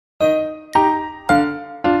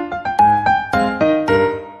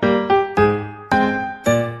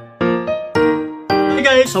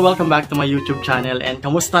guys! So welcome back to my YouTube channel. And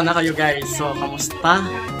kamusta na kayo guys? So kamusta?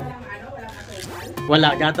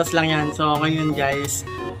 Wala, gatas lang yan. So ngayon guys,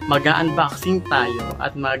 mag-unboxing tayo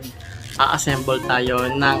at mag-assemble tayo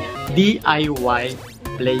ng DIY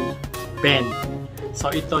play pen.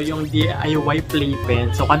 So ito yung DIY play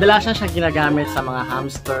pen. So kadalasan siya ginagamit sa mga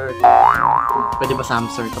hamster. Pwede ba sa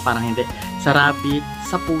hamster? Ito parang hindi. Sa rabbit,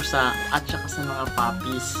 sa pusa, at saka sa mga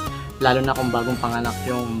puppies. Lalo na kung bagong panganak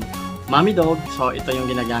yung mommy dog. So ito yung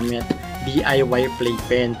ginagamit, DIY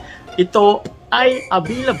playpen. Ito ay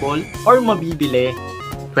available or mabibili.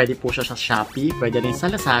 Pwede po siya sa Shopee, pwede rin sa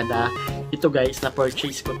Lazada. Ito guys,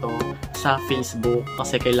 na-purchase ko to sa Facebook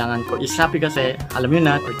kasi kailangan ko i-Shopee kasi alam niyo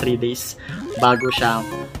na, or 3 days bago siya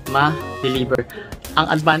ma-deliver. Ang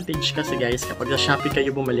advantage kasi guys, kapag sa Shopee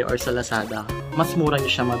kayo bumili or sa Lazada, mas mura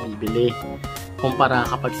niyo siya mabibili. Kumpara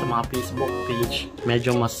kapag sa mga Facebook page,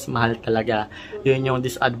 medyo mas mahal talaga. Yun yung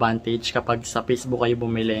disadvantage kapag sa Facebook kayo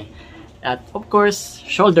bumili. At of course,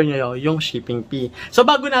 shoulder nyo yung shipping fee. So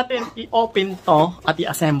bago natin i-open to at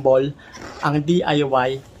i-assemble ang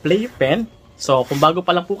DIY playpen. So kung bago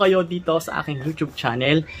pa lang po kayo dito sa aking YouTube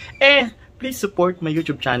channel, please support my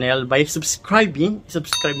YouTube channel by subscribing.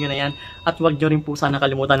 Subscribe nyo na yan. At huwag nyo rin po sana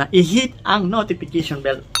kalimutan na i-hit ang notification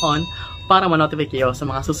bell on para ma-notify kayo sa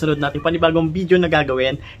mga susunod nating panibagong video na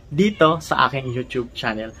gagawin dito sa aking YouTube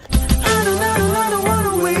channel.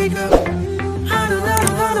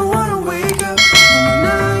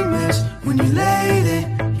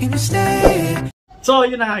 So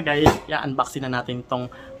yun na nga guys, i-unboxing na natin tong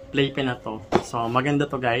playpen na to. So maganda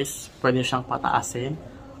to guys, pwede siyang pataasin.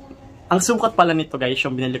 Ang sukat pala nito guys,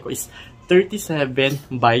 yung binili ko is 37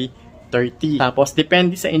 by 30. Tapos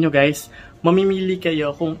depende sa inyo guys, mamimili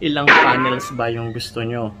kayo kung ilang panels ba yung gusto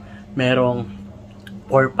nyo. Merong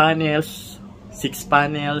 4 panels, 6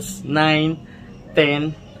 panels, 9,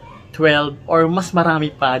 10, 12, or mas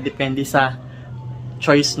marami pa. Depende sa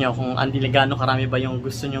choice nyo kung gaano karami ba yung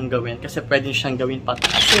gusto nyong gawin. Kasi pwede siyang gawin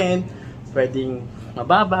pataasin, pwedeng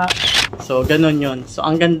mababa. So ganun yun. So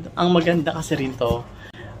ang maganda kasi rin to,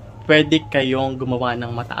 pwede kayong gumawa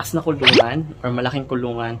ng mataas na kulungan or malaking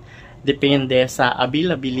kulungan. Depende sa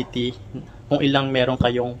availability kung ilang meron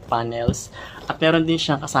kayong panels. At meron din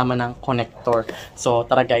siyang kasama ng connector. So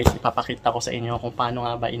tara guys, ipapakita ko sa inyo kung paano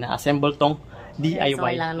nga ba ina-assemble tong DIY. So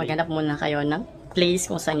kailangan maghanap muna kayo ng place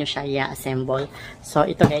kung saan nyo siya i-assemble. So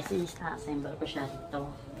ito guys, i-assemble ko siya dito.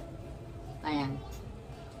 Ayan.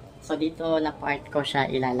 So dito na part ko siya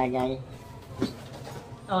ilalagay.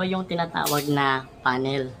 So yung tinatawag na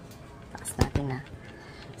panel. Taas natin na.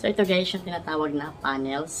 So ito guys, yung tinatawag na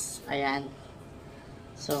panels. Ayan.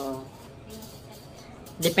 So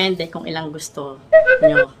depende kung ilang gusto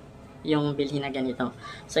nyo yung bilhin na ganito.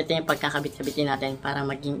 So ito yung pagkakabit-kabitin natin para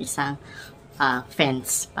maging isang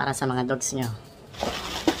fence para sa mga dogs nyo.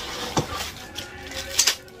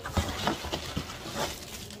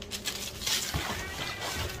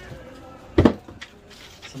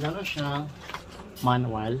 So meron siyang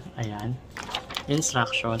manual. Ayan.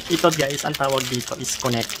 Instruction. Ito guys, ang tawag dito is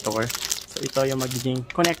connector. So ito yung magiging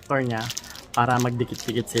connector niya para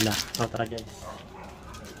magdikit-dikit sila. So tara guys.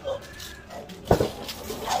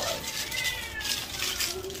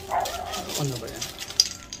 Ano ba yan?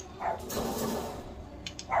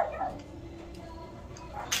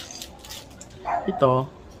 Ito,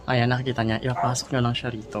 ayan, nakikita niya. Ipapasok nyo lang siya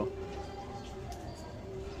rito.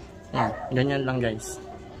 Ayan, ganyan lang guys.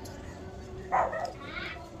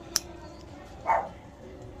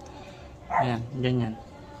 Ayan, ganyan.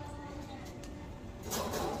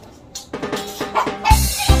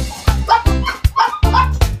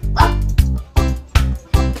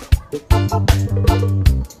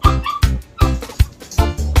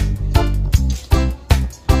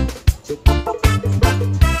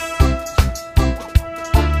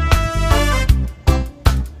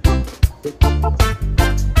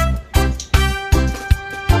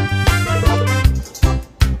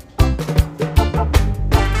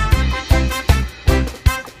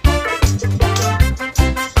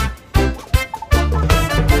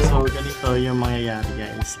 Yung mangyayari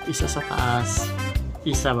guys, isa sa taas,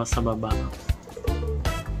 isa sa baba.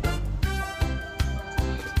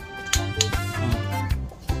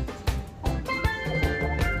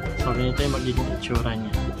 So ganito yung magiging itsura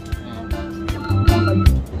niya.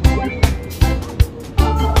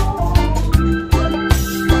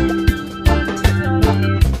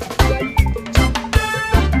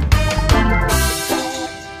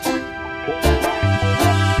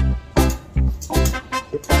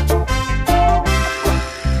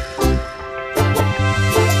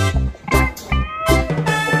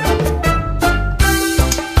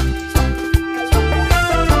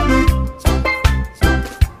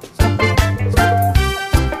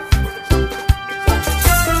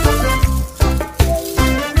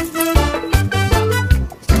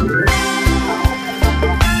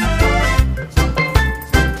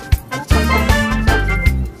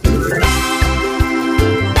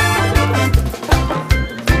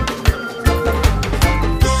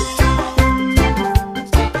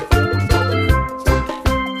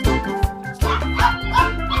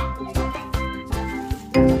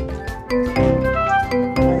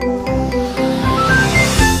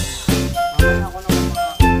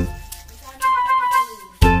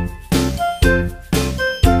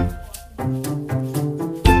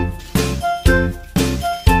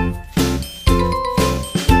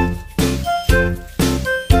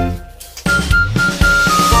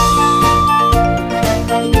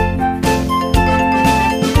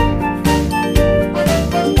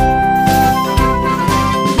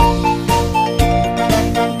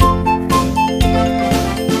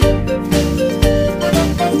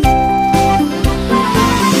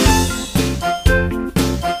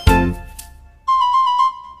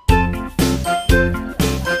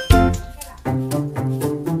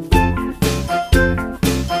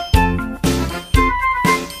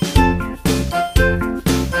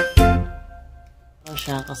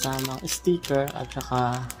 kasamang sticker at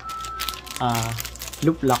saka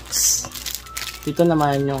loop locks. Ito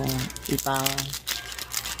naman yung ipang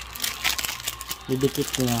didikit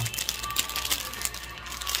nyo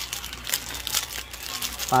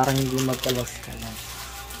para hindi magkalas ka na.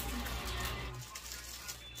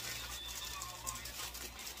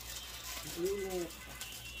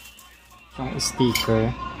 Yung sticker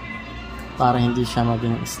para hindi siya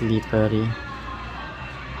maging slippery.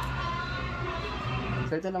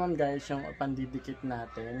 So ito naman guys yung pandidikit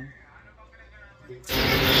natin.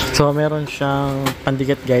 So meron siyang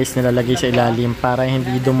pandikit guys nilalagay sa ilalim para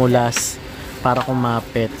hindi dumulas, para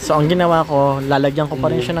kumapit. So ang ginawa ko, lalagyan ko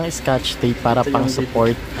pa rin siya ng scotch tape para pang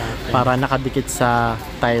support, para nakadikit sa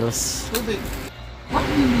tiles.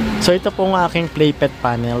 So ito pong aking playpet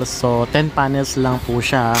panel. So 10 panels lang po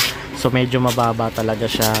siya. So medyo mababa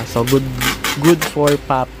talaga siya. So good for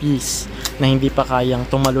puppies na hindi pa kayang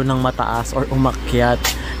tumalo ng mataas or umakyat.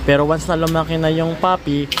 Pero once na lumaki na yung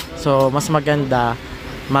puppy, so mas maganda,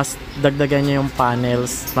 mas dagdagan niyo yung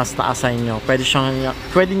panels, mas taasan niyo.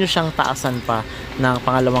 Pwede niyo siyang taasan pa ng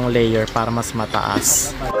pangalawang layer para mas mataas.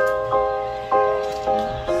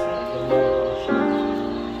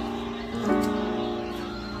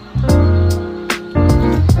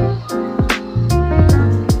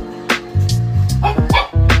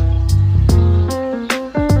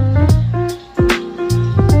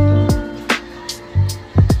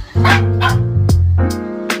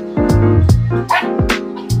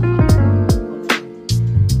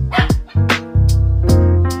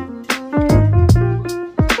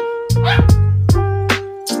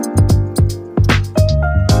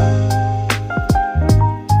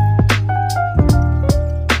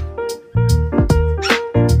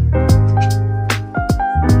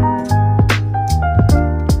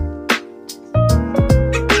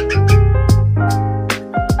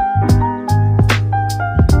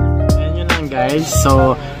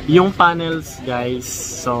 So, yung panels guys,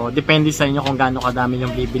 so depende sa inyo kung gaano kadami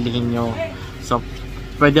yung bibilihin nyo. So,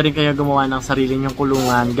 pwede rin kayo gumawa ng sarili nyong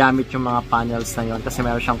kulungan gamit yung mga panels na yon kasi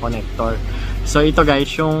meron siyang connector. So, ito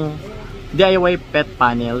guys, yung DIY pet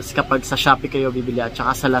panels, kapag sa Shopee kayo bibili at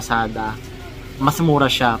saka sa Lazada, mas mura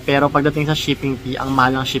siya. Pero pagdating sa shipping fee, ang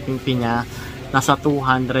mahal ng shipping fee niya, nasa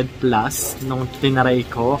 200 plus nung tinaray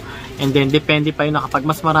ko. And then, depende pa yun na kapag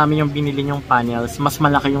mas marami yung binili nyong panels, mas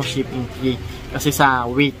malaki yung shipping fee. Kasi sa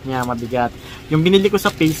weight niya, mabigat. Yung binili ko sa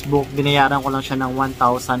Facebook, binayaran ko lang siya ng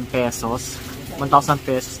 1,000 pesos. 1,000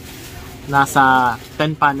 pesos. Nasa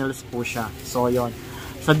 10 panels po siya. So, yon.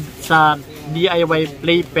 Sa DIY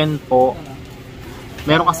playpen po,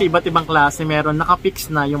 meron kasi iba't ibang klase. Meron nakapix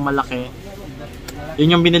na yung malaki.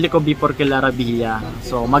 Yun yung binili ko before kay Larabia.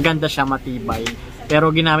 So, maganda siya, matibay. Pero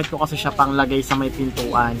ginamit ko kasi siya pang lagay sa may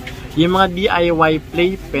pintuan. Yung mga DIY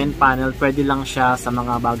playpen panel, pwede lang siya sa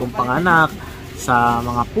mga bagong panganak, sa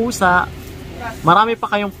mga pusa. Marami pa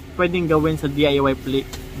kayong pwedeng gawin sa DIY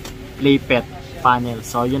playpet panel.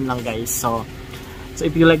 So, yun lang guys. So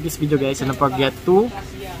if you like this video guys, don't forget to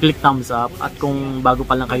click thumbs up. At kung bago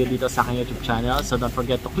pa lang kayo dito sa aking YouTube channel, so don't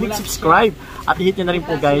forget to click subscribe. At i-hit nyo na rin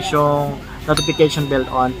po guys yung notification bell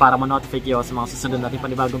on para ma-notify kayo sa mga susunod natin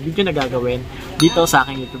panibagong video na gagawin dito sa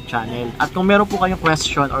aking YouTube channel. At kung meron po kayong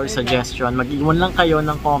question or suggestion, mag-iwan lang kayo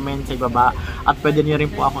ng comment sa ibaba. At pwede nyo rin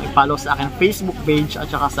po akong i-follow sa aking Facebook page at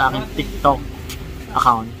saka sa aking TikTok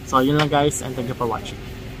account. So yun lang guys, and thank you for watching.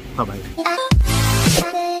 Bye bye.